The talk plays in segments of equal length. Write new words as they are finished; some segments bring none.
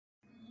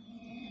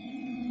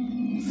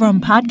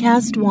from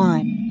Podcast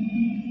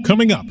One.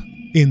 Coming up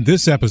in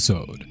this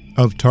episode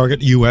of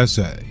Target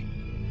USA.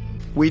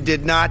 We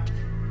did not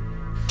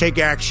take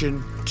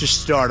action to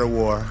start a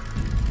war.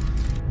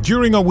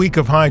 During a week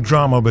of high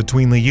drama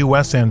between the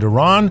U.S. and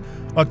Iran,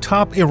 a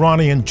top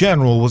Iranian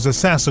general was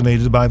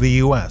assassinated by the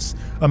U.S.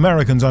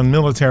 Americans on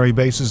military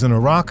bases in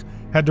Iraq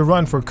had to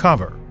run for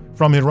cover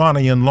from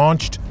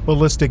Iranian-launched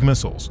ballistic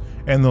missiles,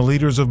 and the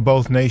leaders of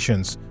both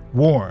nations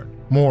warned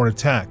more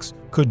attacks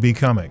could be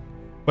coming.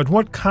 But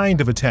what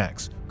kind of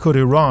attacks could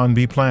Iran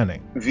be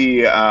planning?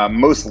 The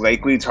most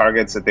likely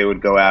targets that they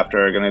would go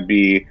after are going to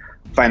be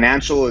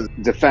financial,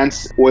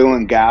 defense, oil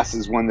and gas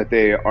is one that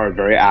they are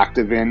very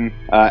active in.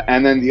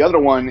 And then the other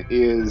one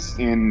is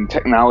in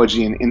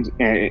technology and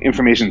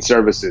information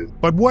services.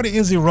 But what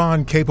is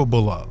Iran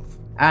capable of?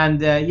 And,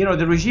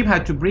 the regime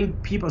had to bring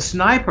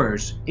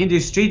snipers in the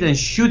street and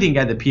shooting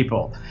at the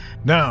people.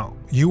 Now,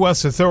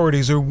 U.S.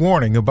 authorities are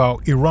warning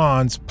about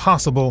Iran's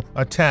possible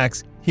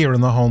attacks here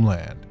in the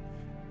homeland.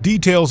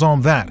 Details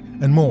on that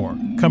and more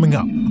coming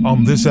up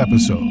on this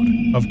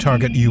episode of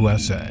Target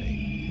USA,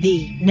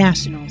 the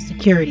National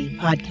Security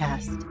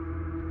Podcast.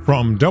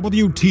 From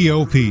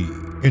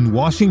WTOP in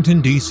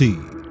Washington, D.C.,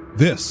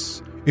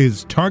 this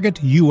is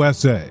Target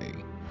USA.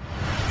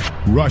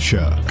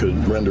 Russia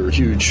could render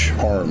huge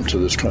harm to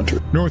this country.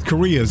 North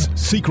Korea's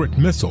secret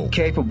missile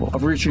capable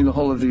of reaching the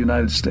whole of the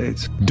United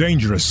States.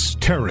 Dangerous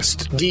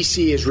terrorist.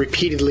 D.C. is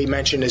repeatedly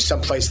mentioned as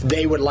someplace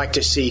they would like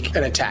to seek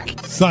an attack.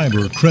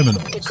 Cyber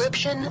criminals.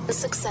 Decryption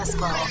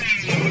successful.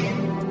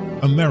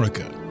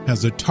 America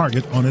has a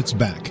target on its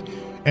back.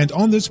 And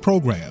on this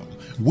program,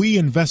 we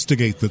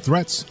investigate the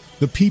threats,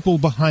 the people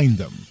behind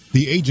them,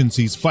 the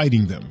agencies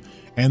fighting them,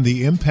 and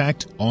the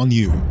impact on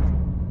you.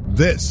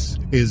 This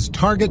is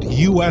Target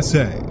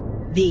USA,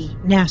 the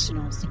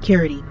National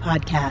Security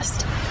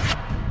Podcast.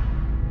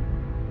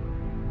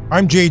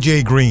 I'm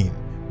JJ Green.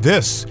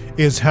 This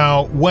is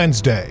how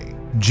Wednesday,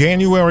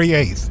 January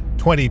 8th,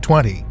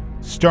 2020,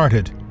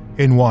 started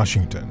in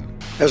Washington.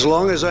 As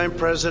long as I'm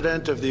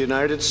president of the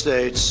United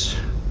States,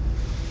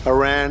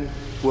 Iran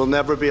will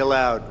never be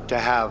allowed to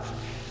have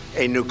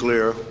a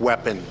nuclear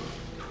weapon.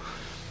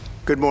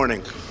 Good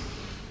morning.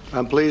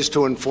 I'm pleased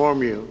to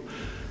inform you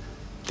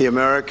the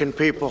American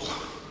people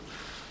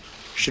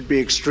should be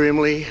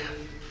extremely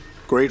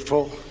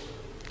grateful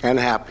and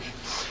happy.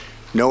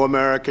 No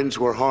Americans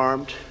were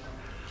harmed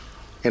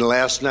in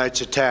last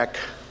night's attack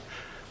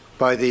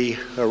by the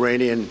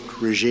Iranian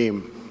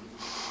regime.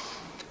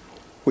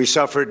 We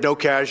suffered no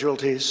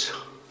casualties.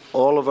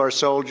 All of our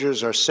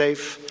soldiers are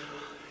safe,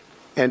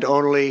 and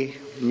only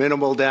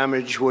minimal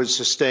damage was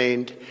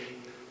sustained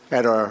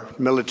at our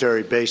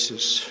military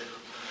bases.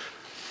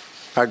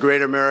 Our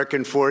great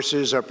American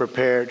forces are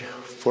prepared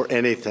for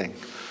anything.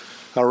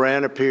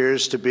 Iran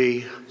appears to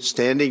be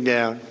standing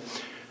down,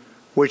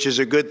 which is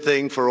a good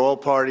thing for all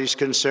parties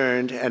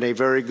concerned and a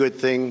very good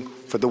thing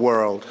for the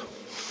world.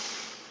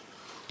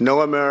 No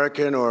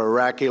American or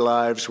Iraqi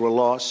lives were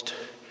lost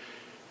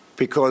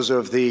because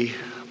of the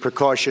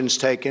precautions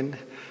taken,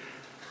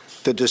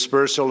 the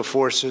dispersal of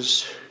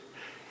forces,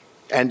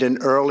 and an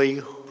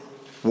early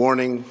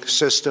warning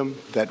system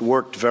that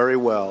worked very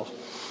well.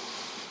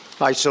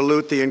 I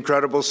salute the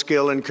incredible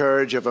skill and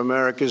courage of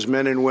America's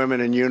men and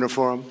women in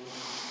uniform.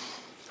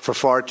 For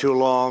far too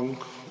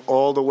long,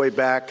 all the way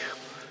back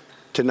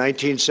to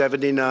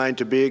 1979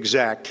 to be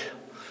exact,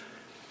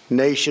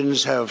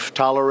 nations have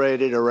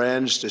tolerated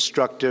Iran's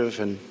destructive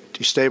and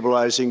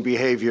destabilizing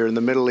behavior in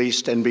the Middle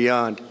East and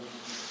beyond.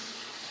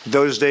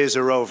 Those days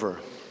are over.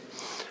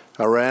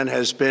 Iran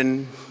has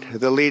been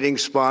the leading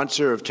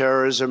sponsor of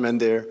terrorism, and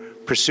their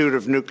pursuit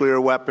of nuclear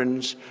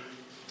weapons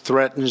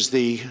threatens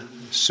the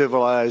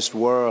civilized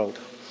world.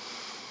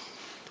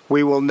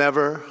 We will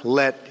never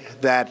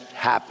let that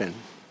happen.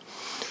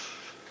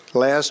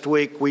 Last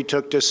week, we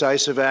took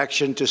decisive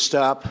action to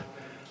stop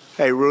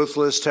a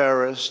ruthless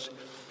terrorist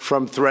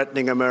from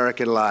threatening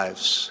American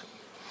lives.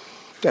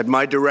 At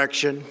my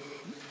direction,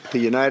 the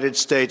United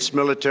States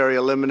military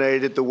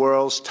eliminated the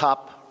world's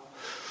top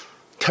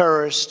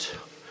terrorist,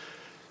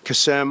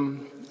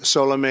 Qasem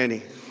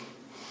Soleimani.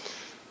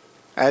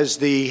 As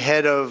the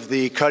head of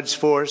the Quds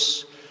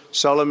Force,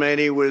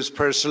 Soleimani was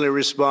personally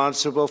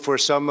responsible for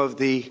some of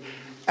the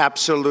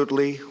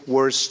absolutely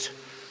worst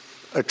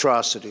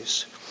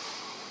atrocities.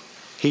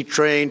 He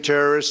trained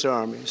terrorist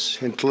armies,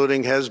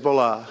 including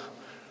Hezbollah,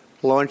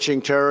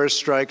 launching terrorist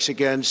strikes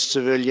against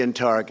civilian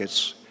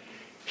targets.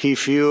 He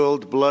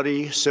fueled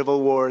bloody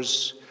civil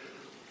wars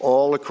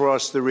all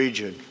across the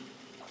region.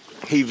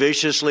 He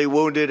viciously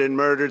wounded and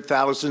murdered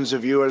thousands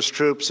of U.S.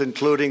 troops,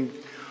 including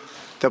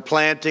the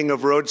planting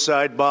of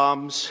roadside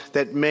bombs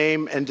that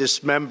maim and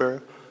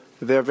dismember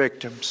their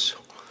victims.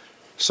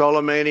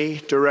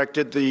 Soleimani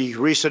directed the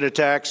recent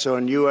attacks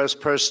on U.S.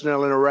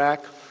 personnel in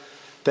Iraq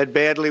that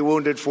badly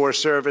wounded 4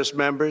 service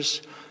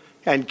members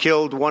and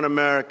killed 1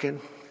 American,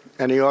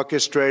 and he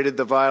orchestrated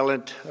the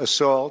violent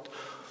assault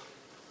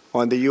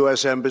on the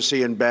U.S.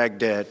 Embassy in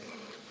Baghdad.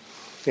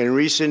 In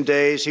recent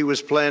days, he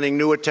was planning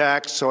new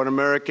attacks on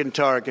American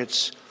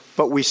targets,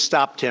 but we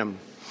stopped him.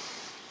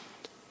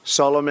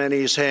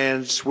 Soleimani's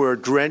hands were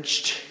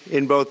drenched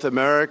in both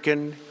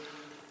American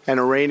and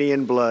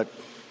Iranian blood.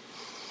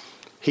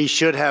 He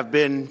should have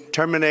been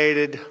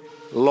terminated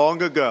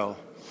long ago.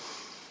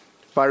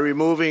 By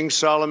removing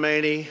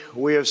Soleimani,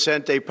 we have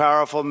sent a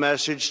powerful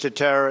message to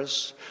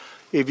terrorists.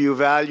 If you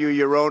value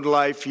your own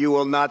life, you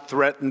will not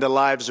threaten the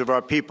lives of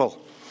our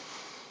people.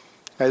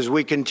 As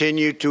we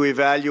continue to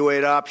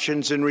evaluate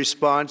options in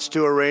response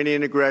to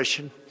Iranian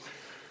aggression,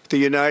 the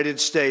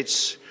United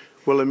States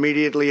will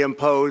immediately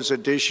impose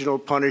additional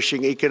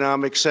punishing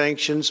economic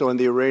sanctions on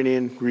the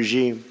Iranian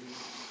regime.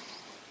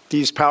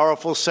 These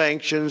powerful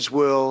sanctions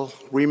will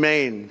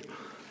remain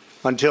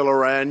until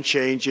Iran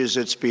changes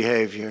its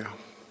behavior.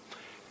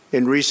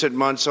 In recent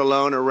months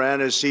alone,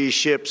 Iran has seized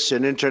ships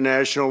in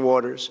international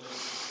waters,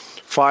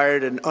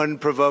 fired an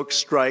unprovoked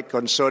strike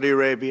on Saudi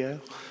Arabia,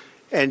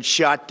 and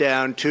shot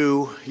down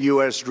 2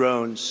 U.S.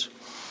 drones.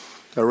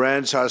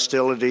 Iran's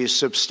hostilities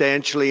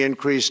substantially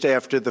increased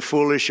after the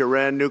foolish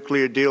Iran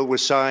nuclear deal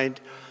was signed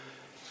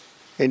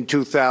in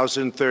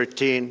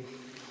 2013,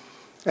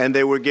 and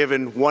they were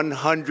given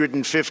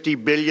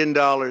 $150 billion,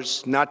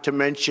 not to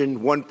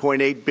mention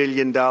 $1.8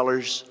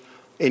 billion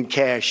in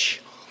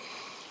cash.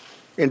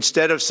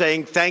 Instead of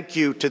saying thank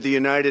you to the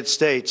United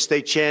States,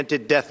 they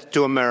chanted death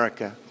to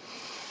America.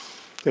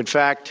 In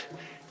fact,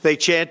 they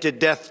chanted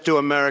death to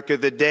America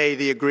the day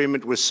the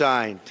agreement was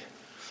signed.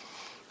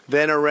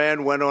 Then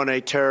Iran went on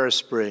a terror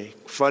spree,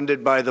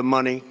 funded by the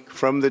money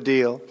from the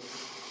deal,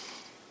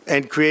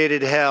 and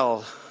created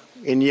hell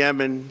in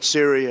Yemen,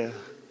 Syria,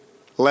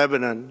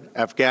 Lebanon,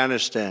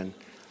 Afghanistan,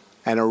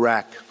 and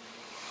Iraq.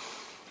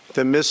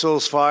 The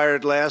missiles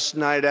fired last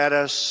night at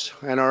us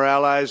and our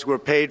allies were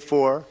paid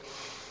for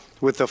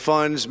with the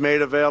funds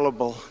made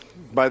available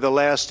by the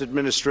last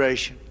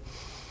administration.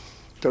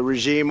 The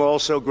regime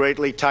also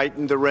greatly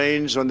tightened the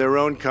reins on their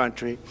own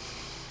country,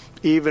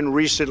 even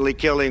recently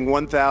killing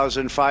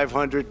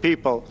 1,500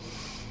 people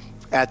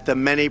at the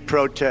many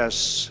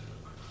protests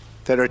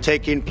that are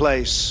taking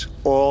place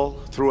all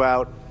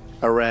throughout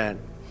Iran.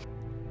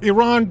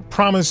 Iran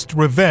promised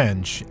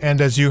revenge, and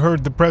as you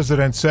heard the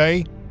president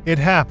say, it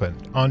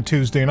happened on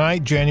Tuesday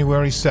night,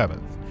 January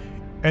 7th.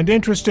 And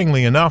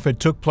interestingly enough,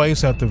 it took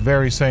place at the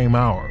very same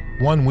hour,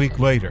 1 week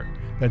later,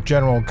 that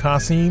General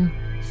Qasem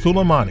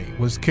Soleimani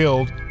was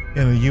killed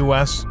in a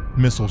U.S.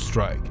 missile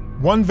strike.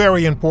 One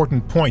very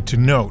important point to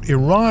note,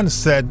 Iran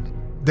said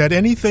that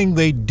anything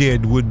they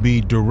did would be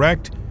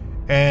direct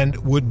and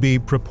would be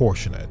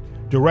proportionate.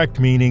 Direct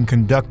meaning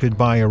conducted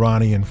by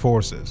Iranian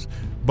forces.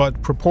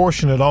 But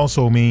proportionate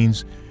also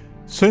means,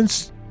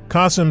 since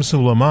Qasem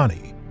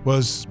Soleimani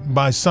was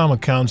by some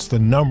accounts the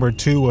number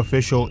 2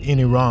 official in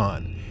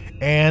Iran,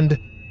 and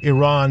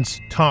Iran's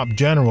top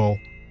general,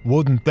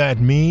 wouldn't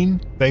that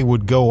mean they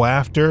would go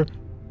after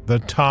the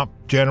top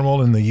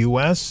general in the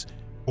U.S.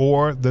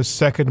 or the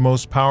second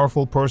most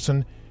powerful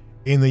person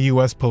in the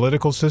U.S.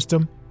 political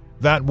system?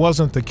 That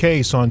wasn't the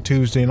case on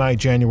Tuesday night,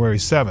 January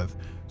 7th.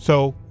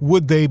 So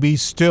would they be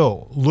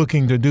still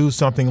looking to do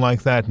something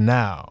like that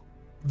now?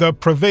 The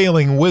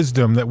prevailing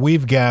wisdom that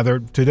we've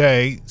gathered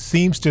today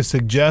seems to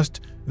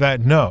suggest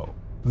that no,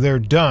 they're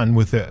done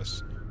with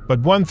this.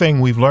 But one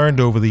thing we've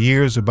learned over the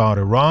years about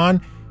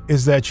Iran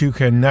is that you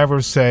can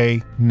never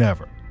say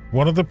never.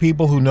 One of the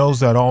people who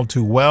knows that all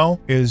too well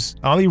is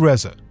Ali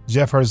Reza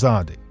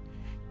Jafarzadeh.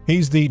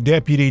 He's the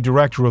deputy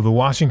director of the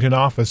Washington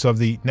office of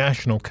the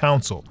National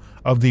Council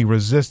of the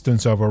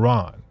Resistance of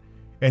Iran,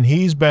 and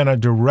he's been a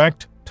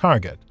direct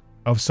target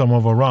of some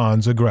of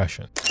Iran's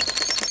aggression.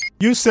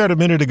 You said a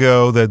minute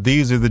ago that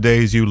these are the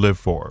days you live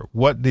for.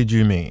 What did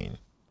you mean?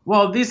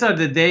 Well, these are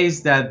the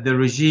days that the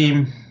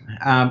regime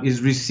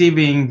is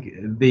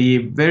receiving the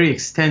very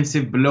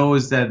extensive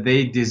blows that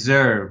they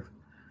deserve.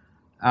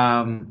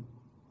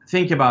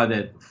 Think about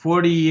it.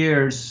 40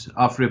 years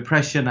of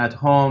repression at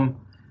home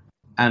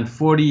and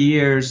 40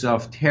 years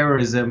of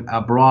terrorism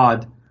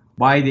abroad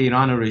by the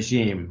Iranian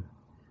regime.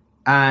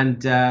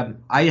 And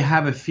I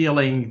have a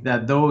feeling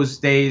that those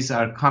days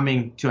are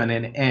coming to an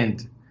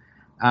end,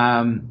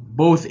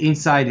 both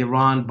inside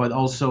Iran but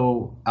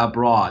also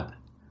abroad.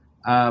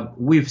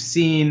 We've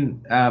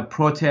seen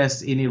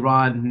protests in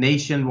Iran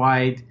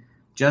nationwide.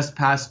 Just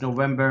past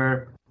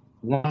November,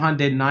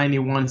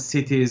 191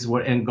 cities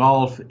were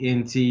engulfed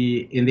in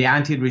the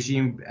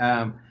anti-regime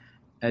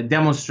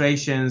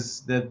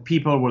demonstrations. That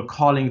people were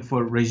calling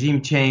for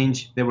regime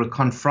change. They were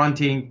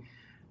confronting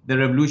the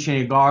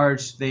Revolutionary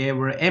Guards. They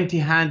were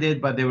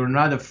empty-handed, but they were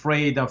not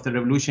afraid of the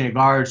Revolutionary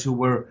Guards who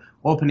were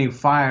opening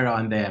fire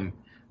on them.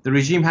 The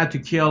regime had to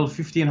kill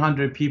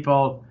 1,500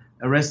 people,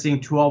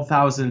 arresting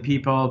 12,000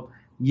 people,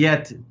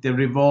 yet the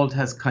revolt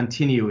has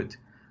continued.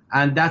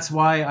 And that's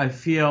why I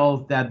feel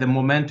that the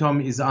momentum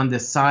is on the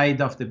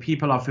side of the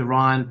people of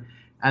Iran.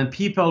 And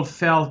people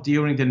felt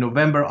during the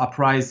November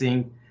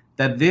uprising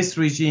that this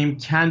regime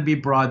can be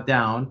brought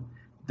down,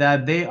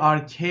 that they are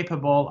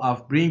capable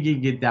of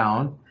bringing it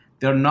down.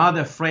 They're not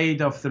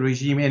afraid of the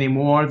regime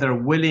anymore. They're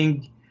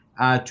willing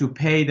to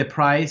pay the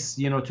price,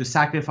 to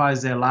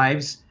sacrifice their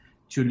lives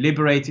to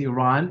liberate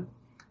Iran.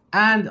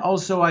 And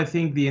also, I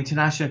think the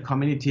international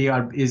community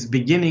is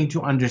beginning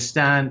to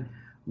understand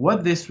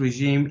what this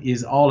regime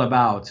is all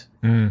about.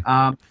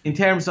 In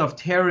terms of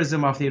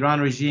terrorism of the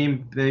Iran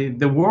regime,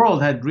 the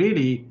world had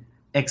really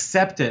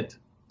accepted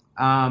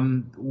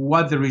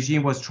what the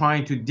regime was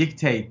trying to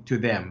dictate to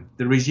them.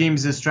 The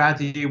regime's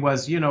strategy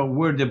was,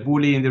 we're the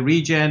bully in the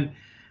region.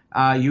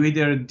 You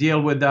either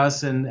deal with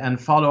us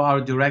and follow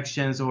our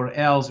directions, or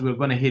else we're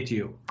going to hit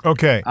you.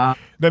 Okay,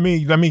 let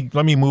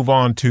me move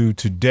on to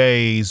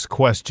today's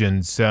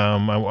questions.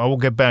 I will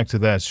get back to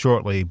that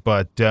shortly,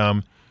 but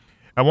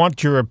I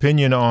want your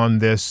opinion on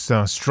this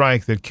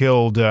strike that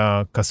killed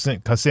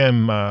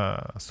Qasem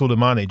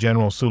Soleimani,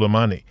 General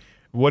Soleimani.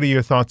 What are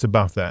your thoughts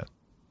about that?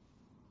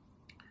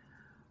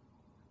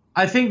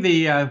 I think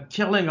the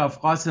killing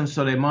of Qasem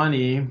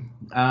Soleimani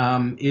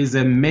is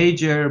a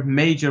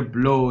major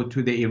blow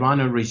to the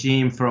Iranian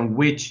regime from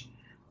which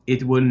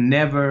it will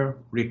never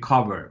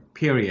recover,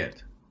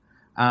 period.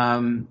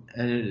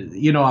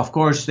 Of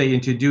course, they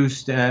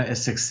introduced a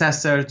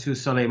successor to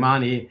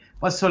Soleimani,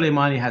 but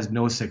Soleimani has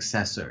no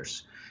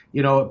successors.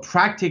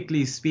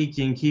 Practically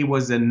speaking, he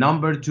was the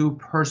number 2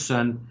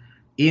 person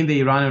in the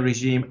Iranian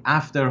regime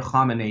after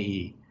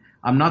Khamenei.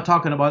 I'm not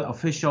talking about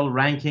official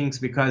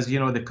rankings because,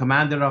 the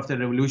commander of the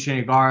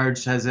Revolutionary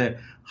Guards has a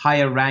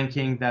higher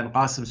ranking than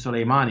Qasem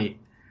Soleimani.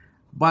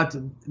 But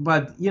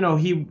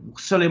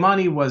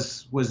Soleimani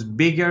was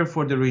bigger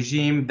for the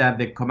regime than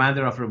the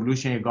commander of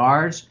Revolutionary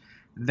Guards,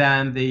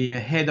 than the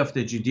head of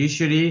the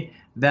judiciary,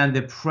 than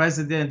the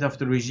president of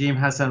the regime,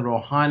 Hassan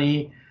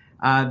Rouhani,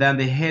 than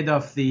the head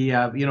of the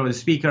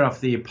speaker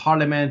of the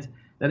parliament,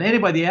 than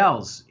anybody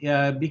else,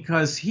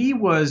 because he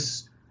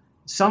was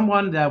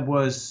someone that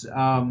was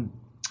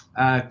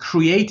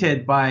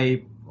created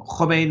by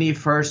Khomeini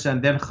first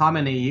and then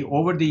Khamenei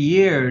over the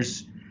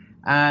years,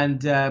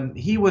 and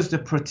he was the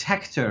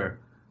protector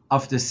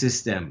of the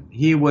system.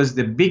 He was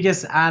the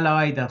biggest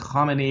ally that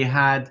Khamenei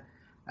had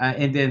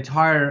in the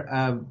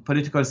entire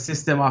political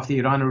system of the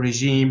Iranian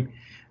regime.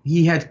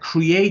 He had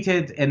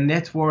created a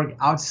network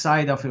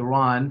outside of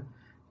Iran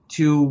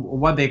to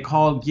what they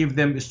call give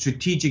them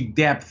strategic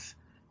depth,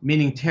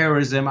 meaning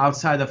terrorism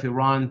outside of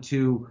Iran,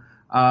 to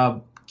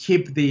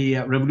keep the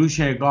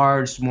Revolutionary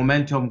Guards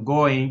momentum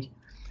going.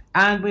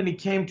 And when it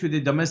came to the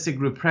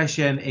domestic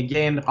repression,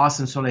 again,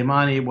 Qasem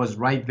Soleimani was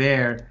right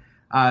there,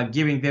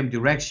 giving them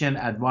direction,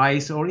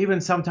 advice, or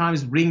even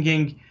sometimes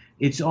bringing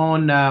its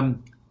own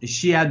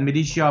Shia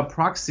militia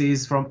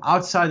proxies from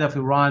outside of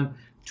Iran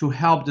to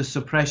help the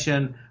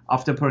suppression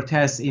of the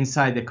protests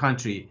inside the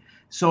country.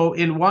 So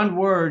in one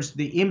word,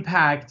 the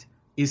impact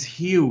is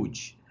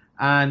huge.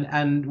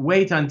 And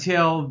wait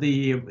until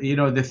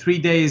the 3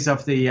 days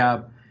of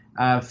the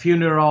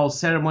funeral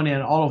ceremony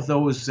and all of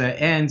those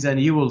ends,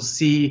 and you will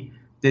see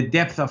the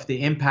depth of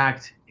the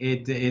impact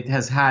it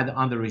has had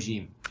on the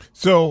regime.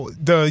 So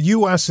the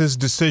U.S.'s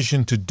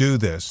decision to do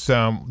this,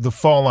 the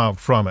fallout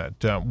from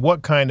it,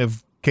 what kind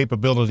of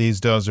capabilities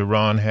does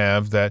Iran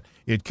have that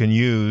it can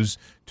use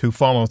to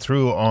follow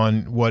through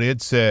on what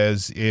it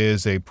says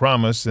is a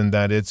promise, and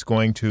that it's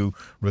going to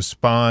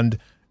respond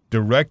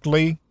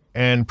directly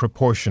and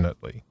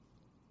proportionately?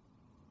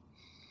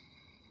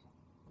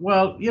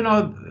 Well,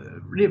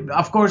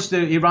 of course,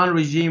 the Iran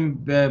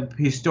regime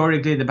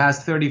historically, the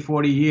past 30,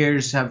 40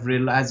 years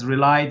has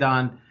relied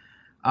on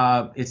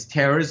its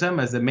terrorism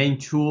as the main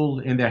tool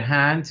in their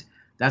hand.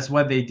 That's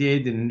what they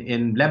did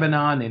in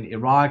Lebanon, in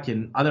Iraq,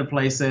 in other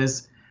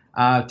places,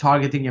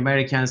 targeting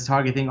Americans,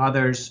 targeting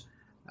others.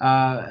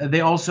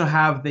 They also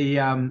have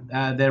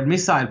their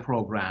missile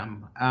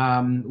program,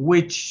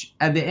 which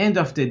at the end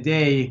of the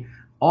day,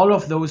 all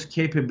of those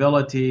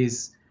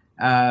capabilities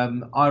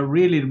are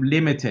really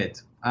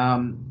limited.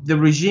 The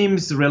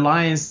regime's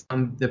reliance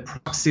on the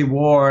proxy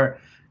war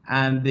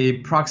and the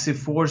proxy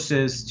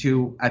forces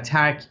to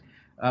attack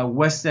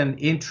Western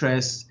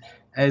interests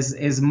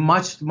is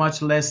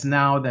much less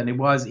now than it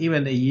was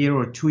even a year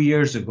or 2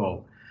 years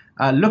ago.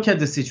 Look at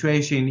the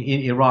situation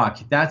in Iraq.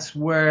 That's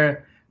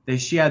where the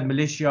Shia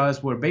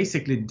militias were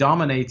basically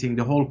dominating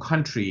the whole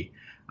country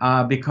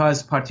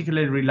because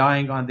particularly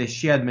relying on the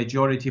Shia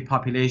majority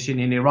population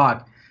in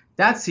Iraq.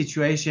 That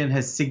situation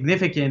has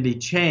significantly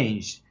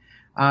changed.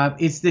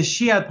 It's the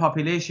Shia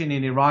population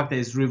in Iraq that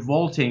is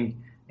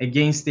revolting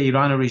against the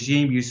Iranian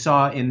regime. You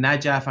saw in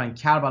Najaf and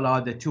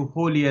Karbala, the two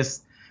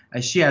holiest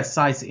Shia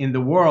sites in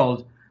the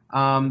world,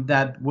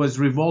 that was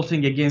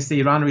revolting against the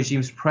Iran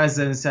regime's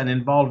presence and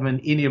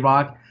involvement in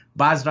Iraq.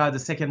 Basra, the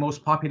second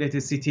most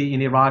populated city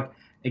in Iraq,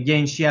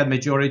 again, Shia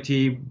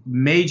majority,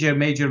 major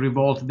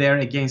revolt there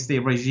against the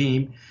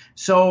regime.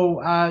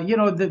 So,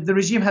 the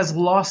regime has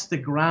lost the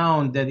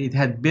ground that it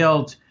had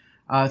built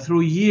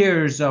through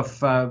years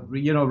of,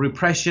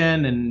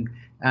 repression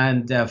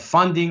and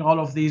funding all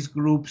of these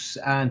groups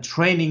and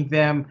training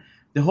them.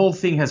 The whole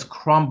thing has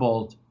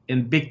crumbled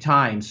in big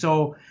time.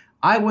 So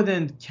I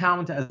wouldn't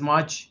count as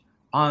much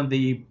on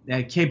the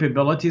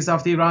capabilities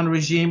of the Iran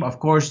regime. Of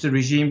course, the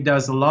regime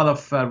does a lot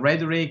of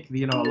rhetoric,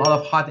 a lot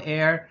of hot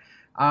air.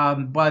 I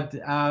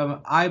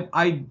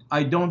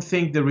don't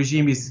think the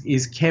regime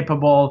is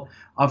capable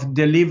of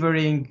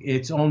delivering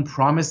its own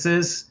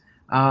promises.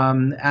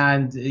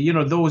 And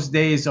those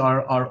days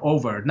are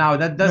over. Now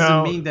that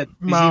doesn't mean that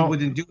the regime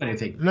wouldn't do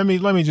anything. Let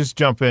me just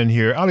jump in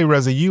here. Ali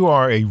Reza, you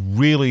are a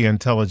really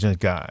intelligent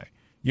guy.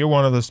 You're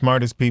one of the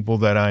smartest people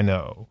that I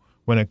know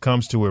when it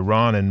comes to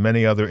Iran and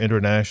many other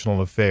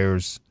international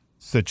affairs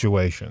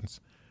situations.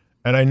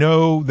 And I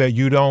know that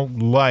you don't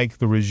like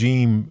the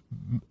regime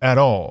at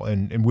all,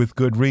 and with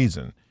good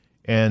reason.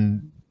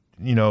 And,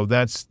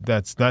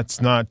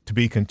 that's not to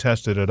be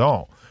contested at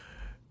all.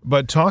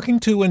 But talking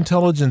to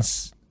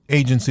intelligence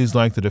agencies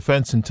like the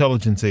Defense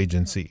Intelligence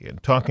Agency,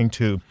 and talking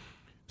to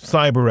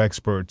cyber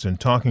experts, and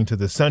talking to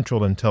the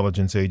Central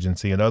Intelligence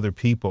Agency and other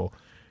people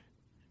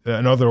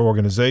and other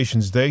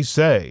organizations, they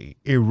say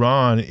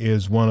Iran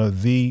is one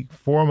of the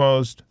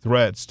foremost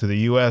threats to the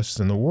U.S.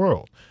 and the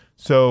world.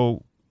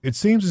 So it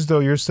seems as though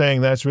you're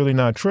saying that's really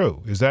not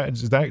true. Is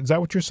that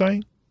what you're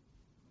saying?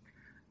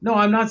 No,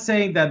 I'm not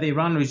saying that the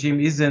Iran regime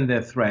isn't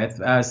a threat.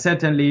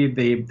 Certainly,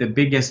 the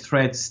biggest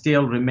threat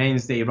still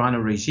remains the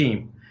Iranian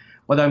regime.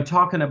 What I'm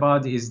talking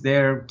about is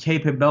their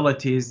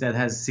capabilities that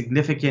has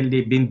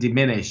significantly been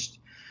diminished,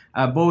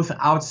 both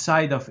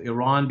outside of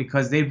Iran,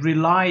 because they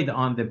relied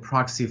on the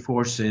proxy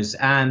forces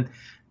and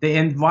the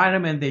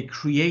environment they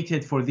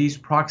created for these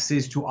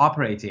proxies to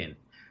operate in.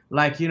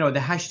 Like, the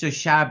Hashd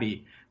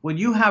al-Sha'bi. When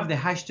you have the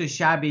Hashd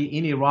al-Sha'bi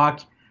in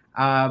Iraq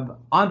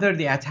under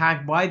the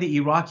attack by the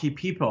Iraqi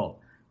people,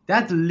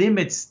 that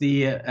limits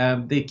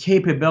the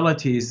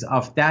capabilities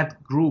of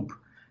that group.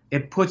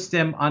 It puts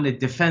them on a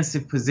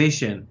defensive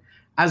position,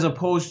 as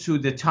opposed to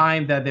the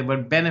time that they were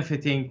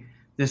benefiting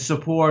the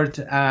support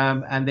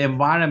and the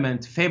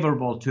environment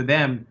favorable to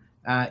them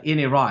in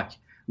Iraq.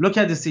 Look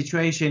at the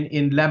situation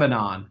in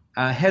Lebanon.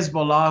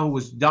 Hezbollah, who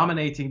was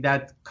dominating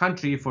that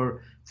country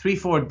for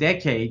 3-4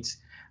 decades,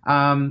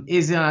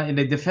 is in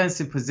a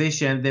defensive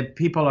position. The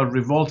people are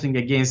revolting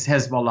against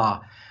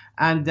Hezbollah.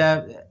 And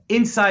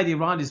inside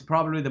Iran is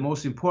probably the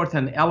most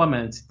important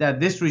element, that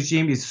this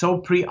regime is so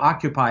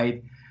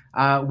preoccupied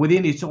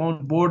within its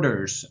own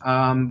borders.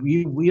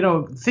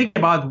 Think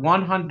about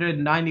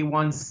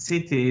 191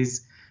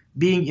 cities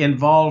being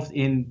involved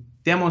in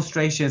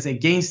demonstrations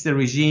against the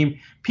regime.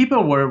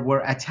 People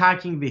were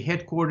attacking the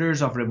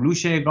headquarters of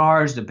Revolutionary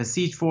Guards, the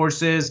Basij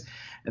forces,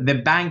 the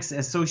banks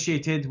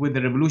associated with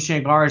the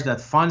Revolutionary Guards that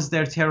funds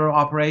their terror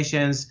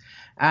operations.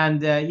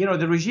 And,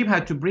 the regime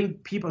had to bring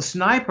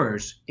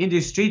snipers in the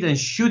street and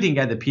shooting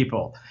at the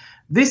people.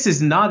 This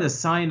is not a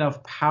sign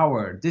of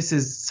power. This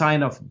is a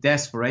sign of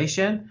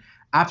desperation,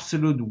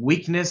 absolute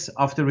weakness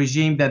of the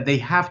regime, that they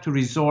have to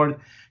resort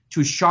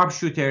to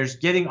sharpshooters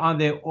getting on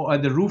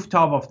the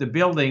rooftop of the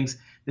buildings.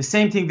 The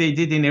same thing they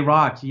did in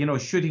Iraq,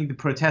 shooting the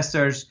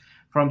protesters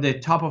from the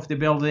top of the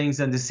buildings,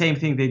 and the same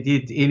thing they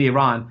did in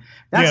Iran.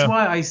 That's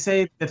why I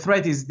say the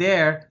threat is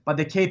there, but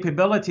the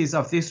capabilities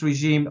of this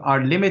regime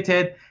are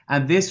limited,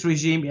 and this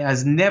regime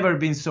has never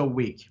been so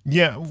weak.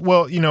 Yeah,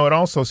 well, it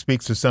also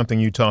speaks to something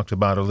you talked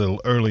about a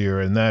little earlier,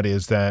 and that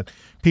is that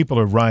people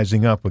are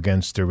rising up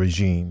against the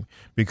regime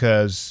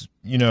because,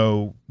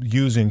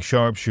 using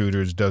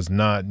sharpshooters does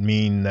not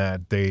mean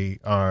that they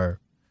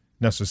are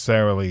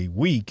necessarily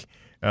weak.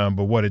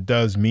 But what it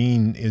does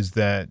mean is,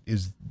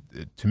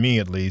 to me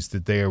at least,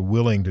 that they are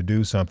willing to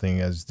do something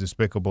as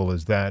despicable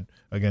as that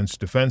against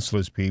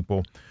defenseless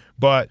people.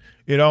 But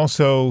it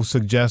also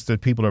suggests that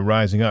people are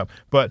rising up.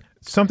 But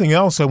something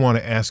else I want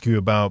to ask you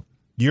about,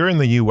 you're in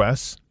the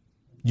U.S.,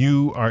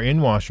 you are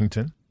in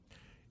Washington,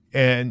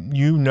 and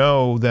you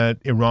know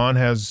that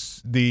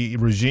the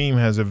regime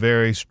has a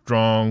very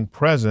strong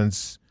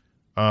presence,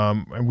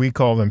 and we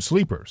call them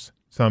sleepers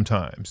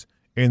sometimes,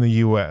 in the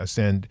U.S.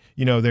 And,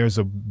 there's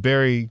a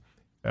very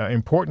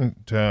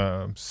important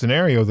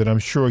scenario that I'm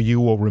sure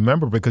you will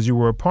remember because you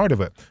were a part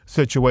of it,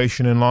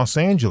 situation in Los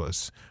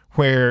Angeles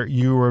where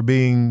you were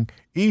being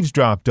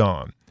eavesdropped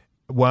on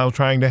while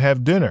trying to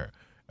have dinner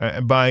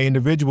by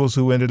individuals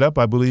who ended up,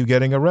 I believe,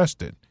 getting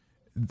arrested.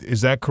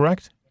 Is that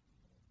correct?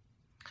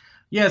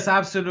 Yes,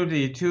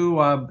 absolutely. Two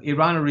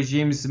Iran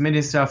regime's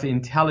Minister of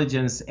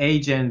Intelligence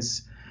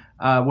agents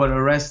were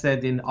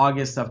arrested in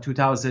August of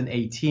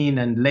 2018,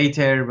 and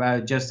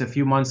later, just a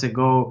few months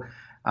ago,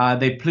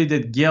 they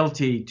pleaded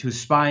guilty to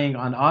spying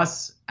on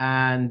us.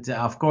 And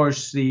of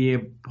course,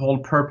 the whole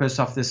purpose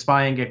of the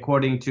spying,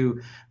 according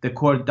to the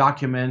court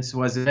documents,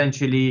 was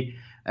eventually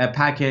a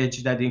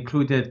package that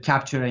included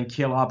capture and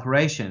kill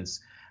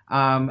operations.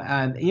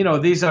 And,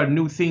 these are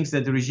new things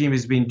that the regime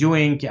has been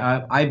doing,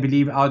 I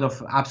believe, out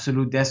of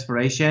absolute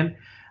desperation.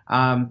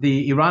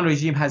 The Iran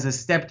regime has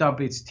stepped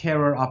up its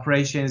terror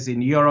operations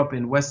in Europe,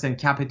 in Western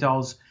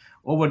capitals,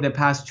 over the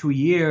past 2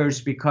 years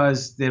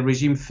because the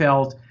regime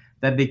felt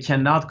that they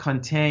cannot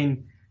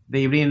contain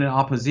the Iranian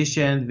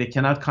opposition, they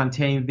cannot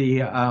contain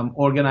the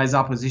organized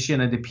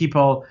opposition and the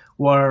people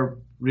who are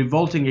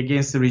revolting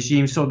against the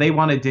regime, so they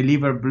want to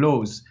deliver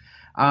blows.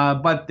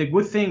 But the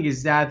good thing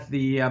is that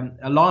the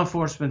law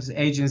enforcement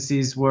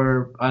agencies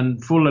were on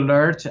full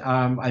alert.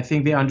 I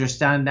think they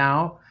understand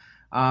now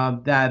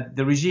that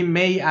the regime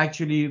may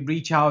actually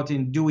reach out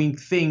in doing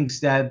things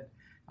that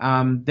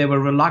they were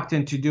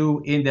reluctant to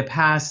do in the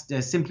past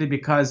simply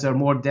because they're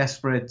more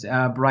desperate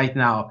right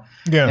now.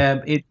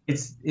 Yeah.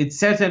 It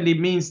certainly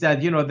means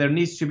that, there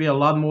needs to be a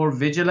lot more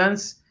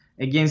vigilance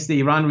against the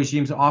Iran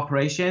regime's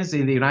operations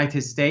in the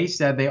United States,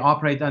 that they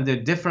operate under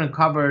different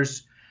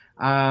covers,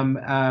 and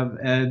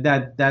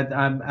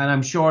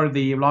I'm sure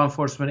the law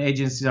enforcement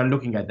agencies are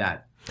looking at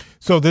that.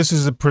 So this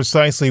is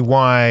precisely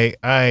why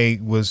I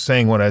was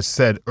saying what I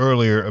said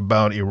earlier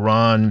about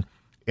Iran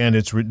and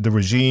the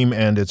regime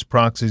and its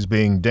proxies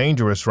being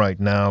dangerous right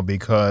now,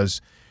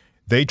 because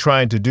they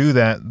tried to do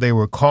that. They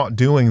were caught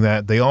doing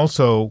that. They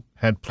also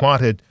had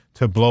plotted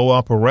to blow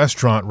up a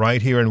restaurant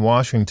right here in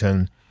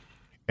Washington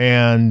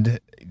and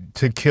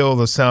to kill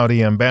the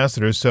Saudi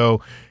ambassador.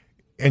 So,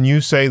 and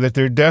you say that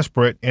they're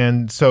desperate.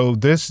 And so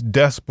this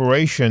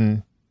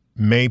desperation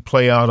may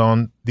play out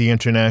on the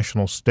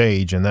international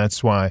stage. And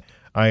that's why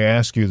I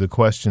ask you the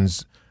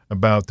questions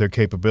about their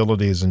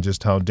capabilities and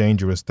just how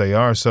dangerous they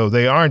are. So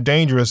they are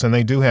dangerous and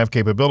they do have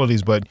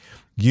capabilities, but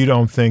you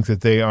don't think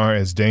that they are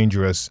as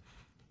dangerous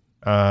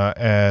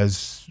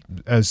as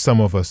some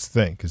of us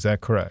think. Is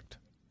that correct?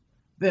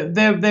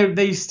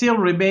 They still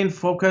remain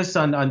focused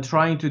on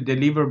trying to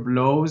deliver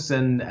blows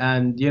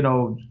and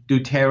do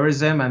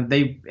terrorism, and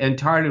they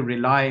entirely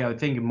rely, I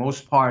think, in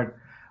most part,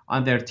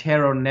 on their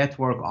terror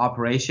network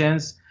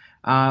operations.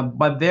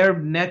 But their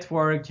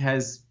network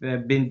has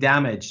been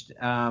damaged.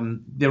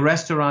 The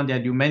restaurant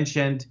that you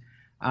mentioned,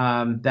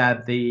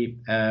 that they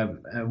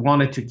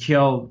wanted to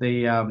kill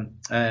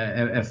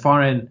a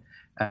foreign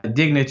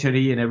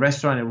dignitary in a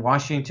restaurant in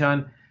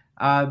Washington,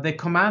 the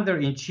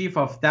commander-in-chief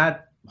of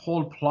that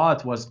whole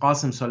plot was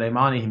Qasem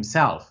Soleimani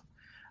himself,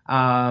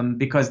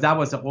 because that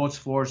was a Quds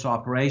Force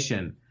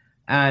operation.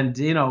 And,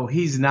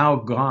 he's now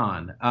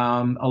gone.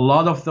 A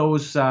lot of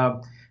those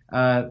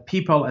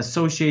people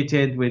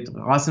associated with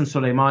Qasem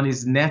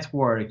Soleimani's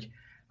network,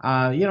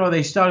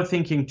 they start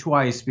thinking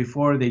twice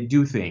before they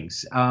do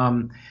things.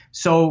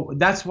 So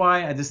that's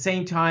why at the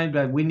same time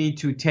that we need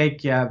to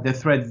take the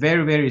threat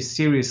very, very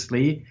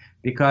seriously,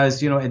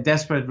 because, a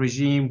desperate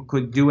regime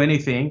could do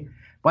anything.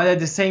 But at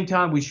the same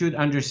time, we should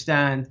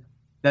understand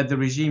that the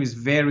regime is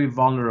very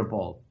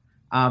vulnerable.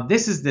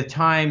 This is the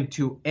time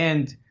to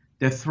end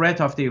the threat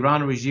of the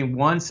Iran regime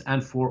once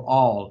and for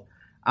all.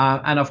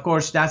 And of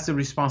course, that's the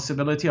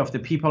responsibility of the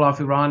people of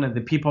Iran and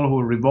the people who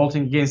are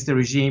revolting against the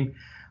regime.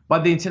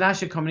 But the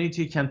international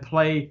community can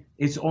play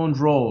its own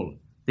role.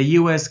 The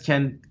U.S.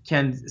 can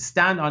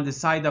stand on the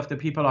side of the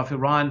people of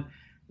Iran,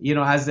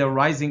 as they're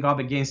rising up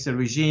against the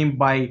regime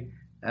by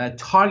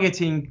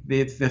targeting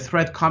the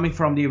threat coming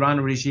from the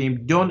Iran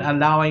regime, don't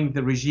allowing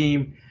the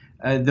regime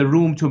the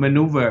room to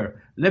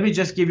maneuver. Let me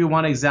just give you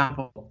one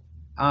example.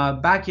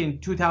 Back in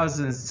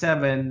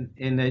 2007,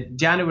 in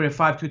January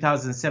 5,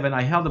 2007,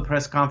 I held a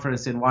press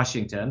conference in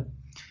Washington,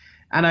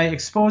 and I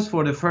exposed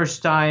for the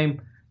first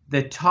time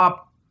the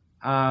top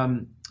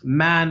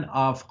man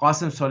of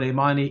Qasem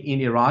Soleimani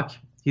in Iraq.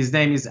 His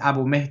name is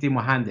Abu Mehdi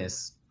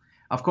Mohandes.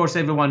 Of course,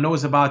 everyone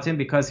knows about him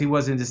because he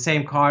was in the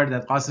same car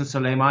that Qasem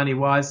Soleimani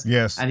was,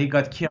 yes, and he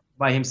got killed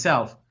by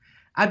himself.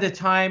 At the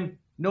time,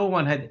 no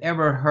one had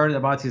ever heard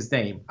about his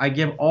name. I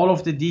gave all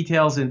of the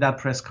details in that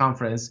press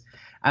conference,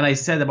 and I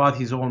said about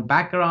his own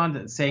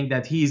background, saying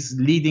that he's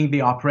leading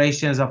the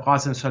operations of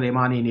Qasem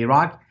Soleimani in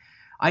Iraq.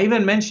 I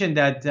even mentioned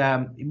that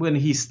when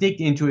he sneaked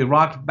into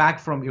Iraq back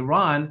from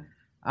Iran,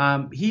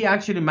 he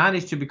actually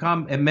managed to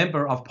become a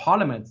member of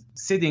parliament,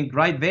 sitting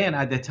right then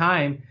at the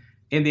time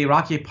in the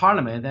Iraqi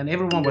parliament. And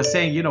everyone was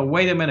saying,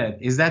 wait a minute,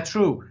 is that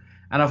true?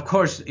 And of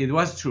course, it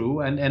was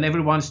true. And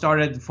everyone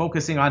started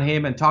focusing on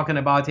him and talking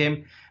about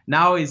him.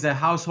 Now he's a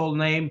household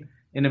name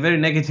in a very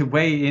negative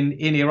way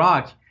in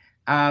Iraq.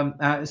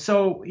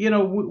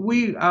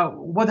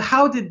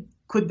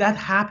 Could that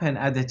happen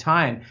at the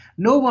time?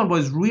 No one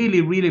was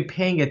really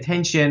paying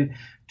attention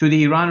to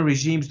the Iran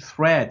regime's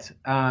threat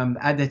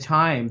at the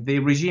time. The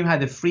regime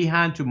had a free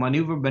hand to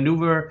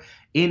maneuver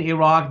in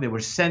Iraq. They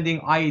were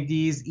sending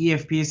IEDs,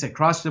 EFPs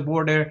across the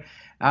border,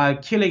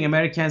 killing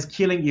Americans,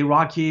 killing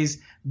Iraqis,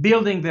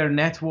 building their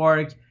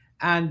network.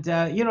 And,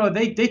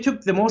 they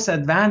took the most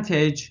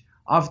advantage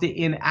of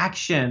the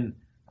inaction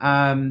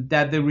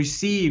that they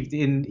received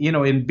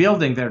in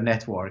building their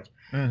network.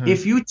 Mm-hmm.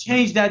 If you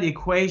change that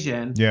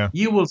equation,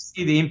 you will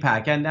see the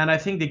impact. And I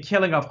think the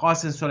killing of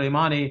Qasem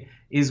Soleimani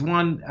is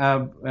one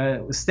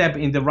step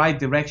in the right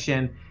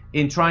direction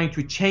in trying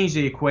to change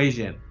the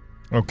equation.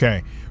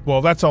 Okay.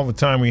 Well, that's all the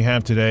time we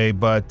have today.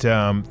 But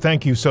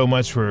thank you so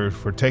much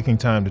for taking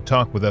time to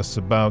talk with us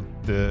about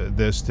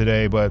this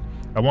today. But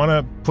I want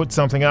to put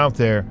something out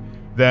there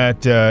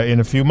that in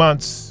a few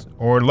months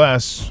or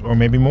less, or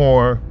maybe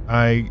more,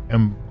 I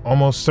am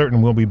almost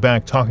certain we'll be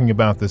back talking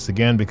about this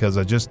again, because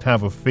I just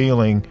have a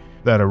feeling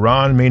that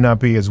Iran may not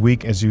be as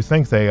weak as you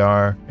think they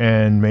are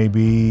and may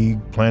be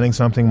planning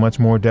something much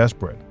more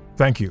desperate.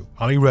 Thank you.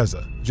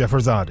 Alireza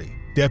Jafarzadeh,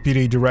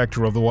 Deputy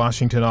Director of the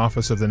Washington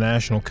Office of the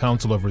National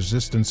Council of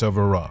Resistance of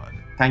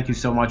Iran. Thank you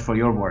so much for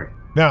your work.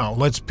 Now,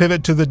 let's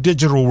pivot to the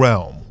digital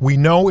realm. We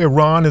know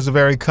Iran is a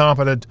very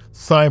competent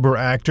cyber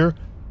actor,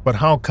 but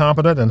how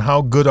competent and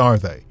how good are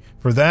they?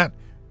 For that,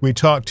 we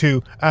talked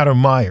to Adam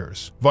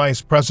Myers,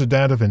 Vice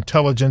President of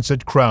Intelligence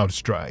at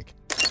CrowdStrike.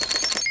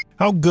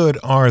 How good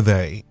are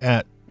they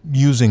at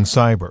using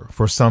cyber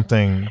for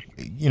something,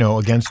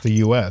 against the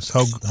U.S.?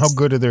 How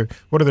good are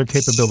what are their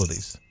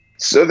capabilities?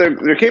 So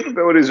their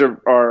capabilities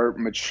are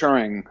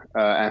maturing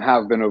and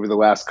have been over the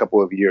last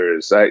couple of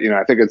years. I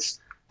think it's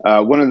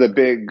one of the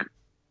big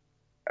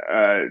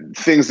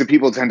things that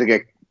people tend to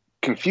get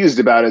confused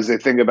about is they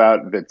think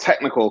about the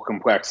technical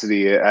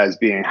complexity as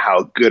being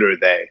how good are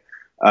they.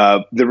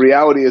 The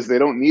reality is they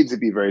don't need to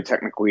be very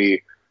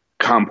technically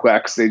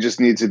complex. They just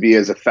need to be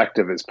as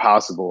effective as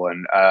possible.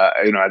 And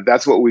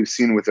that's what we've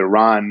seen with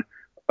Iran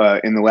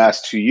in the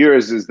last 2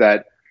 years, is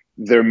that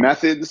their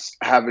methods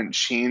haven't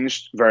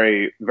changed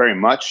very, very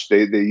much.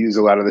 They use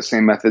a lot of the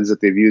same methods that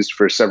they've used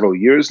for several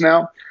years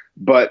now.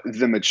 But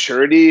the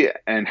maturity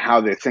and how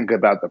they think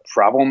about the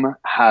problem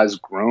has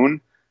grown,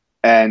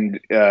 and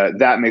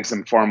that makes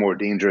them far more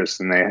dangerous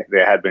than they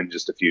had been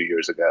just a few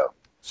years ago.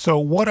 So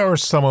what are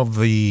some of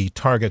the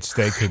targets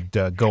they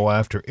could go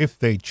after if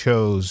they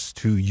chose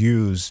to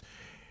use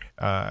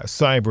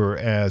cyber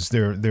as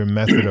their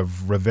method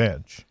of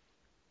revenge?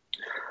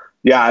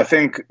 Yeah, I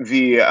think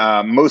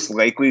the most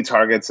likely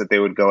targets that they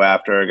would go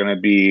after are going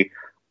to be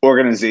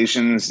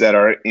organizations that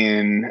are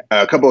in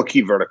a couple of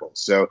key verticals.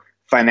 So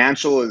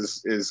financial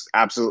is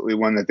absolutely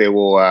one that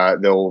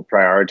they'll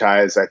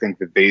prioritize. I think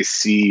that they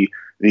see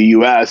the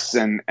U.S.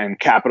 and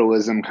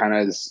capitalism kind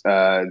of as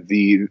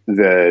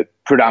the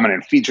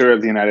predominant feature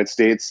of the United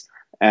States,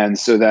 and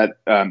so that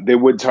they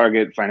would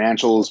target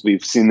financials.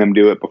 We've seen them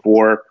do it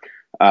before.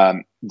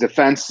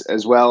 Defense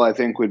as well, I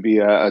think, would be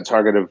a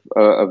target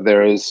of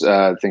theirs.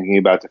 Thinking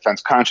about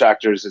defense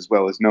contractors as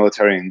well as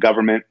military and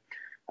government.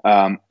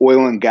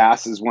 Oil and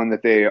gas is one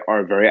that they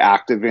are very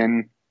active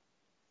in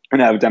and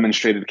have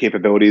demonstrated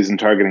capabilities in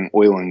targeting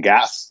oil and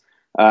gas.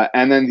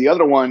 And then the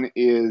other one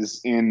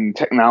is in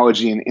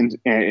technology and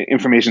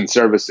information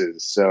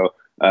services. So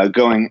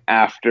going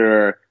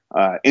after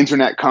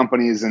internet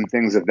companies and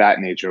things of that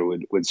nature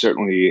would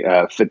certainly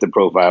fit the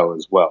profile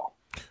as well.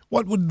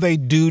 What would they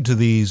do to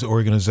these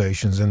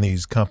organizations and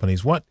these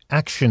companies? What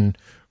action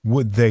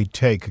would they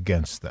take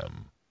against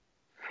them?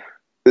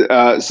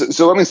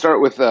 So let me start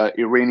with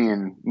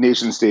Iranian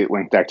nation-state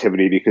linked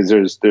activity, because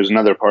there's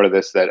another part of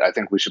this that I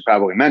think we should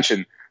probably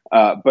mention.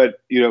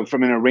 But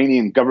from an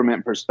Iranian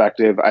government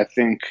perspective, I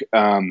think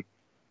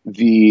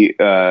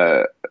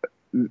the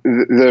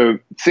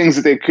things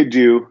that they could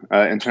do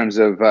in terms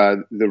of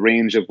the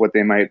range of what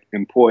they might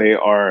employ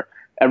are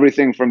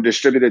everything from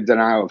distributed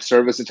denial of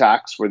service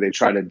attacks, where they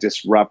try to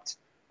disrupt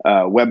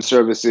web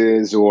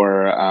services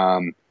or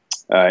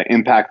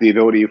impact the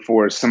ability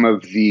for some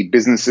of the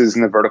businesses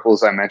in the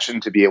verticals I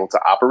mentioned to be able to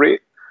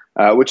operate,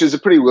 which is a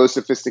pretty low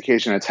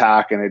sophistication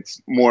attack, and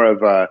it's more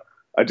of a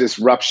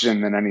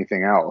disruption than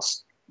anything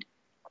else.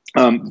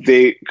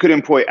 They could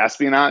employ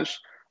espionage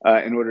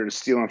in order to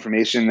steal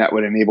information that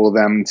would enable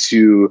them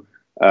to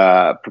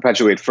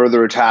perpetuate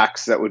further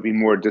attacks that would be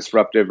more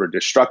disruptive or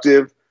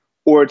destructive,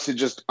 or to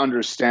just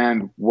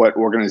understand what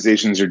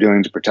organizations are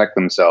doing to protect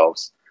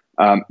themselves.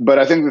 But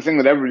I think the thing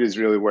that everybody's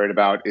really worried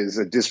about is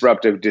a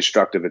disruptive,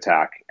 destructive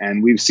attack.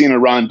 And we've seen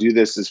Iran do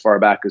this as far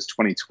back as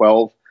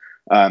 2012.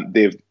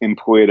 They've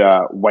employed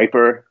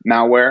Wiper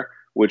malware,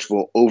 which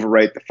will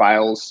overwrite the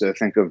files. So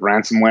think of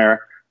ransomware,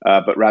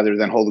 but rather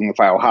than holding the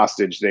file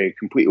hostage, they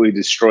completely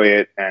destroy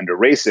it and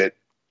erase it.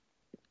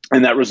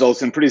 And that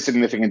results in pretty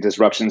significant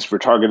disruptions for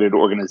targeted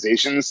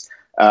organizations.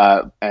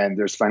 And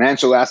there's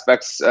financial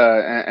aspects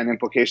and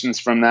implications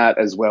from that,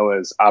 as well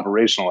as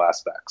operational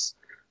aspects.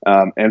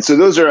 And so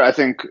those are, I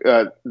think,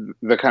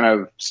 the kind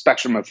of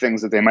spectrum of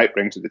things that they might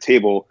bring to the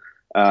table.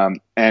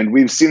 And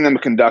we've seen them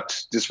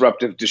conduct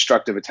disruptive,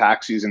 destructive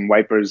attacks using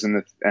wipers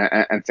and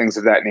things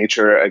of that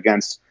nature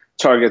against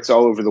targets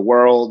all over the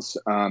world.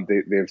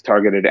 They've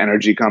targeted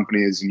energy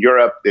companies in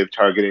Europe. They've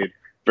targeted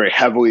very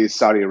heavily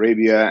Saudi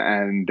Arabia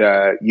and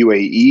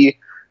UAE.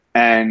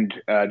 And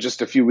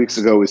just a few weeks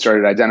ago, we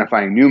started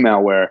identifying new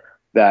malware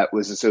that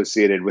was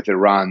associated with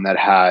Iran that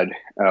had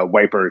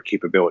wiper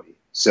capability.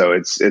 So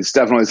it's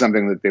definitely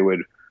something that they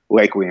would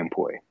likely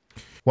employ.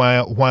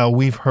 While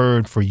we've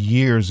heard for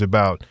years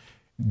about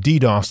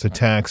DDoS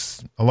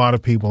attacks, a lot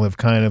of people have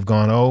kind of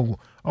gone, oh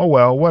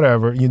well,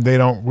 whatever. They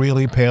don't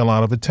really pay a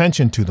lot of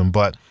attention to them.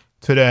 But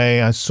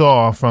today I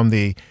saw from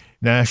the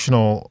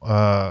National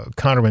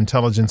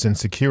Counterintelligence and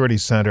Security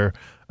Center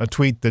a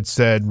tweet that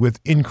said, with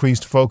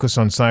increased focus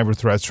on cyber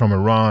threats from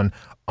Iran,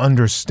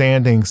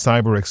 understanding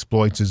cyber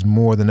exploits is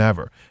more than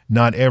ever.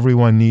 Not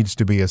everyone needs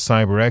to be a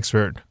cyber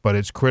expert, but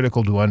it's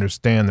critical to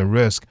understand the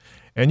risk.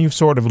 And you've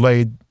sort of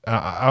laid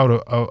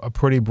out a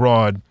pretty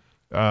broad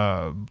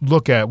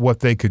look at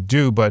what they could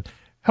do, but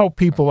help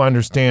people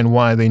understand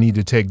why they need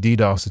to take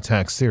DDoS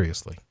attacks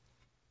seriously.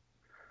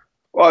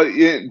 Well,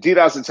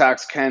 DDoS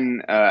attacks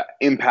can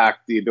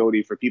impact the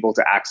ability for people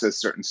to access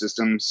certain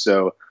systems.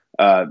 So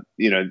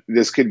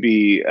this could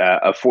be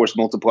a force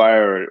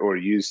multiplier or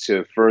used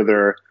to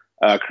further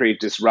create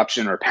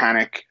disruption or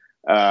panic,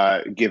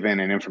 given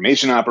an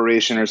information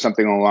operation or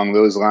something along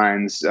those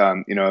lines.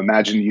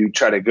 Imagine you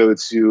try to go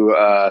to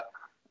a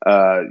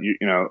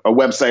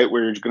website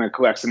where you're going to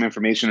collect some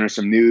information or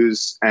some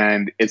news,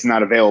 and it's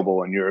not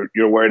available, and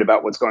you're worried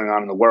about what's going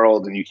on in the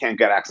world, and you can't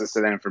get access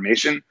to that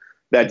information.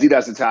 That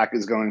DDoS attack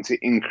is going to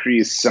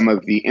increase some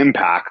of the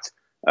impact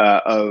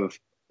of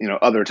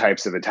other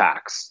types of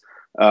attacks.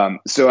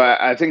 So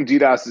I think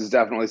DDoS is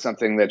definitely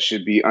something that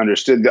should be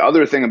understood. The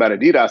other thing about a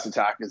DDoS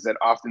attack is that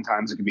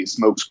oftentimes it can be a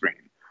smokescreen,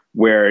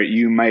 where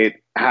you might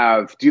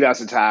have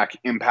DDoS attack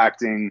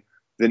impacting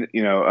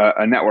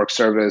a network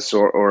service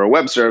or a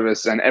web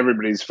service, and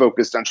everybody's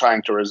focused on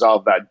trying to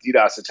resolve that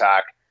DDoS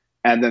attack,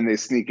 and then they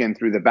sneak in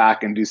through the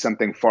back and do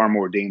something far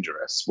more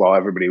dangerous while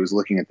everybody was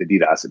looking at the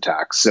DDoS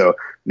attack. So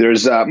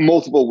there's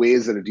multiple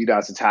ways that a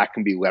DDoS attack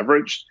can be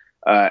leveraged,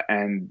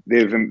 and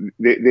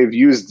they've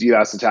used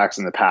DDoS attacks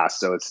in the past,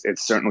 so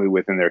it's certainly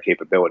within their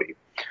capability.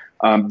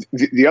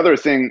 The other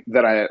thing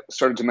that I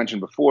started to mention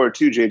before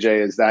too,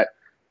 JJ, is that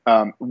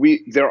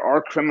there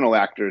are criminal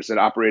actors that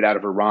operate out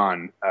of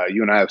Iran.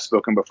 You and I have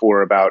spoken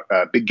before about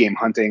big game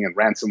hunting and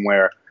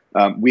ransomware.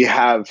 We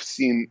have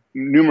seen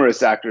numerous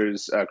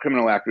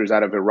criminal actors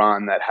out of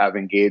Iran that have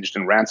engaged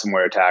in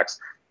ransomware attacks.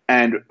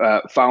 And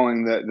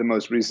following the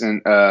most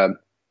recent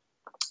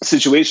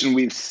situation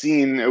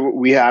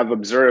we have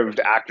observed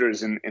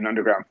actors in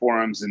underground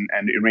forums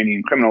and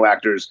Iranian criminal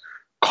actors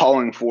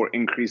calling for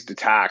increased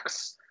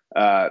attacks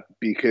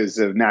because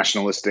of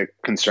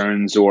nationalistic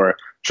concerns or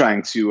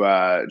trying to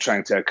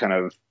kind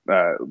of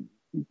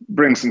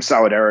bring some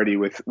solidarity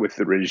with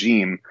the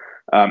regime.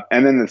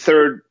 And then the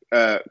third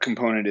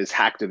component is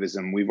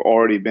hacktivism. We've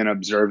already been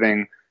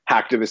observing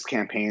hacktivist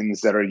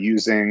campaigns that are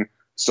using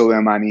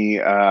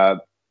Soleimani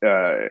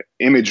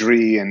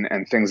imagery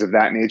and things of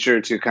that nature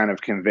to kind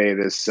of convey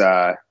this,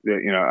 a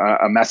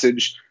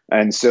message.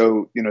 And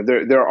so,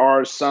 there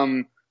are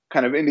some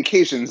kind of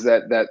indications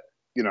that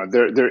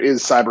there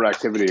is cyber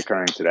activity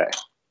occurring today.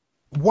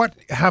 What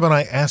haven't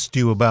I asked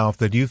you about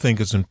that you think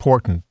is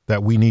important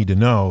that we need to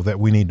know, that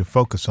we need to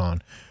focus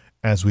on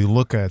as we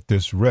look at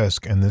this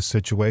risk and this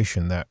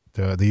situation that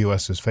the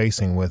U.S. is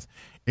facing with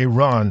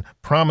Iran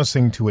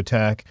promising to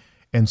attack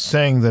and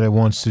saying that it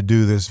wants to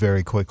do this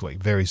very quickly,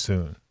 very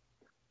soon?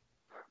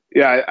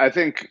 Yeah, I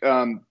think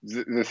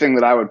the thing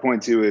that I would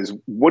point to is,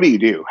 what do you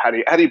do? How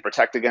do you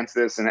protect against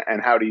this,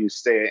 and how do you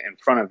stay in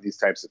front of these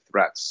types of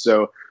threats?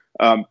 So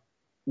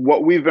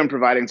what we've been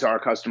providing to our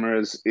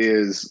customers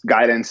is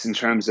guidance in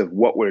terms of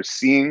what we're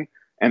seeing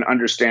and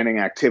understanding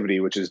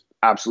activity, which is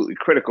absolutely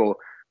critical.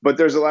 But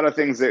there's a lot of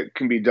things that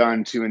can be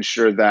done to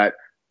ensure that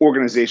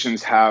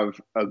organizations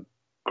have a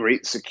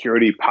great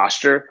security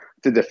posture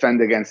to defend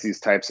against these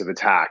types of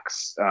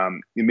attacks.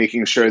 You're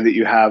making sure that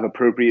you have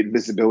appropriate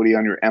visibility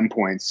on your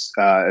endpoints,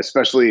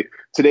 especially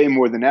today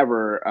more than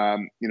ever.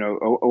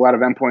 A lot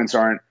of endpoints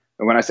aren't,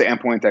 when I say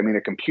endpoint, I mean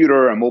a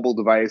computer, a mobile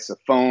device, a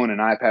phone, an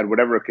iPad,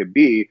 whatever it could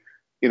be.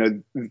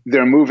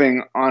 They're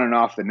moving on and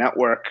off the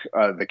network,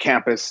 the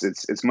campus.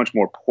 It's much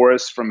more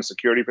porous from a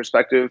security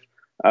perspective,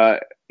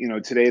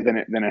 today than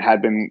it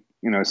had been,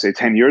 say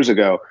 10 years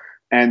ago.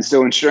 And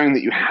so ensuring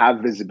that you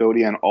have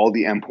visibility on all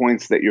the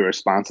endpoints that you're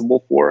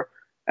responsible for,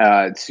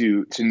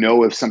 to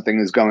know if something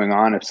is going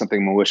on, if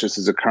something malicious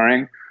is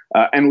occurring,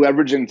 and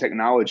leveraging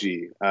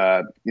technology.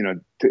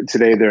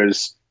 Today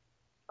there's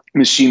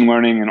machine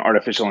learning and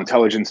artificial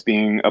intelligence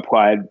being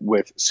applied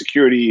with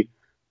security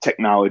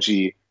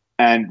technology,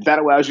 and that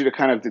allows you to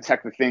kind of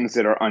detect the things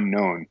that are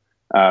unknown.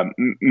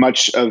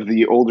 Much of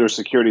the older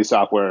security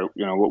software,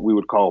 what we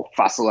would call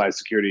fossilized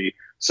security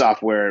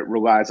software,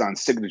 relies on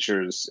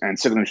signatures and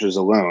signatures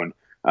alone.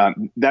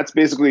 That's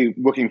basically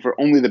looking for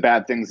only the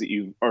bad things that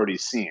you've already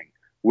seen,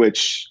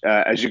 which,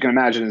 as you can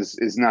imagine,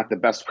 is not the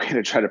best way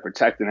to try to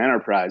protect an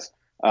enterprise.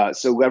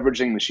 So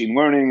leveraging machine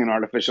learning and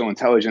artificial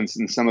intelligence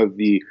and some of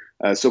the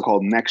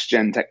so-called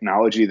next-gen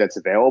technology that's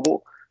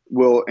available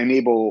will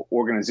enable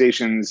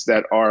organizations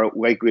that are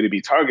likely to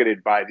be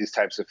targeted by these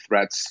types of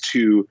threats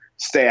to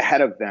stay ahead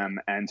of them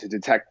and to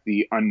detect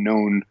the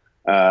unknown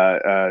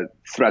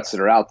threats that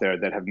are out there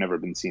that have never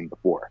been seen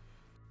before.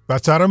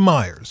 That's Adam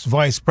Myers,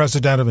 Vice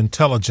President of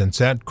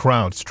Intelligence at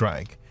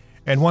CrowdStrike.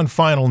 And one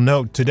final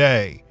note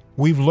today.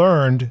 We've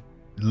learned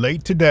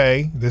late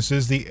today, this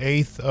is the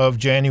 8th of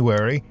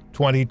January,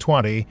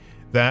 2020,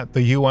 that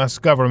the U.S.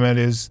 government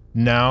is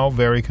now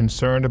very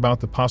concerned about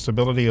the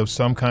possibility of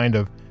some kind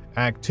of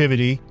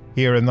activity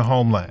here in the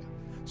homeland.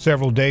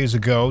 Several days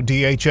ago,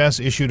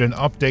 DHS issued an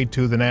update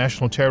to the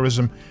National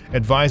Terrorism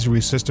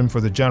Advisory System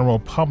for the general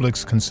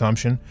public's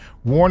consumption,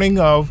 warning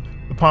of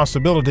the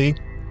possibility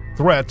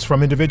threats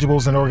from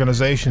individuals and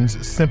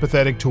organizations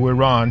sympathetic to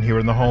Iran here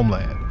in the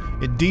homeland.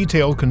 It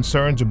detailed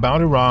concerns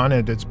about Iran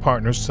and its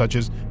partners such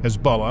as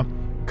Hezbollah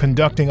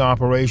conducting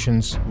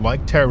operations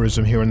like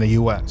terrorism here in the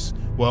U.S.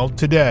 Well,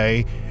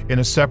 today, in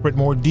a separate,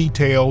 more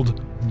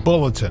detailed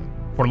bulletin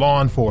for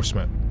law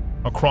enforcement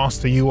across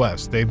the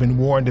U.S., they've been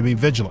warned to be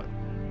vigilant.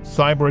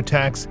 Cyber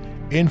attacks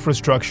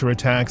infrastructure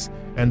attacks,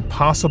 and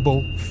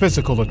possible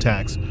physical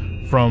attacks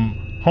from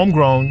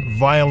homegrown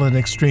violent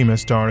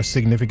extremists are a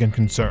significant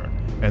concern,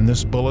 and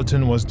this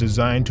bulletin was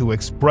designed to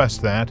express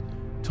that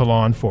to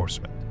law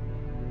enforcement.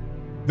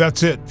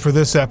 That's it for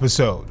this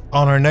episode.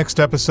 On our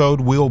next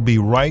episode, we'll be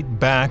right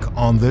back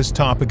on this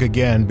topic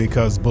again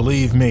because,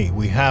 believe me,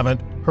 we haven't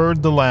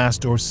heard the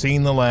last or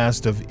seen the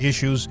last of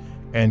issues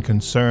and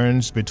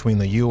concerns between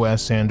the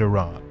U.S. and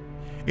Iran.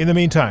 In the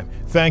meantime,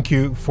 thank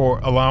you for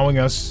allowing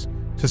us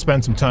to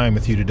spend some time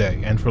with you today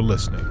and for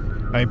listening.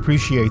 I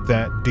appreciate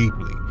that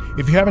deeply.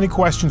 If you have any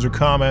questions or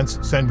comments,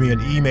 send me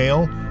an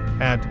email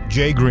at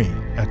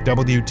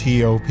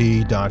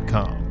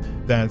jgreen@wtop.com.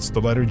 That's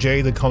the letter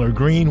J, the color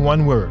green,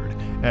 one word,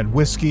 at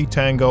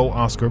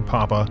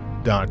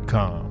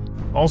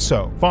whiskeytangooscarpapa.com.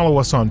 Also, follow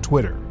us on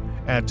Twitter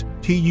at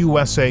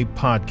TUSA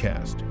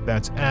Podcast.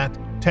 That's at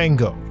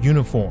Tango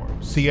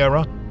Uniform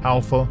Sierra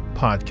Alpha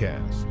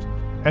Podcast.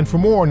 And for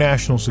more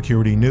national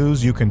security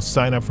news, you can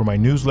sign up for my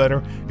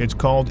newsletter. It's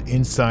called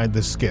Inside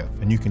the Skiff,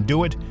 and you can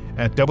do it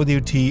at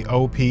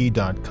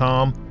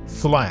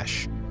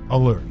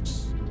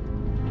WTOP.com/alerts.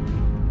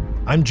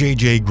 I'm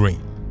JJ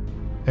Green,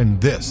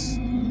 and this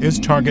is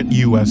Target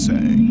USA,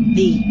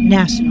 the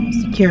National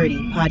Security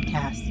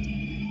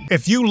Podcast.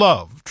 If you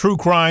love true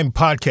crime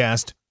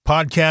podcast,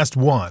 Podcast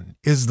One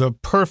is the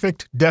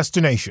perfect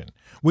destination.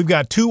 We've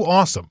got 2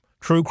 awesome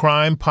true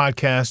crime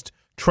podcasts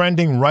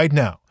trending right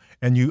now,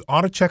 and you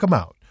ought to check them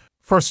out.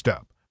 First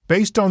up,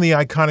 based on the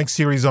iconic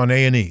series on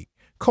A&E,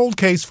 Cold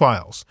Case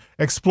Files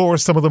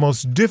explores some of the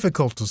most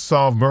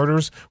difficult-to-solve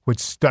murders which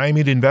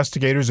stymied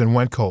investigators and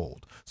went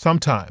cold,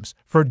 sometimes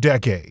for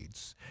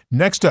decades.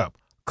 Next up,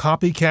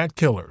 Copycat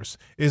Killers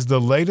is the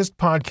latest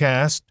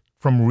podcast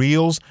from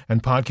Reels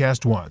and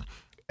Podcast One.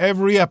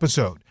 Every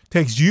episode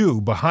takes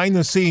you behind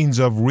the scenes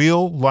of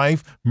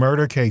real-life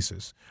murder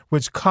cases,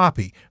 which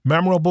copy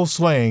memorable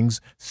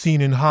slayings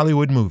seen in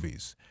Hollywood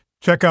movies.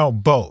 Check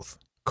out both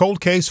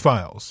Cold Case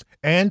Files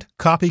and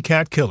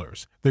Copycat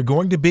Killers. They're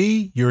going to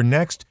be your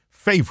next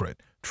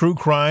favorite true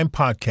crime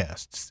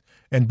podcasts.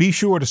 And be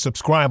sure to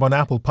subscribe on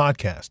Apple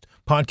Podcast,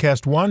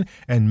 Podcast One,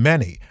 and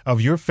many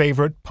of your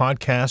favorite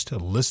podcast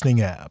listening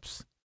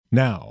apps.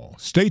 Now,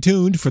 stay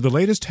tuned for the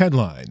latest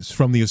headlines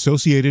from the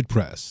Associated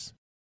Press.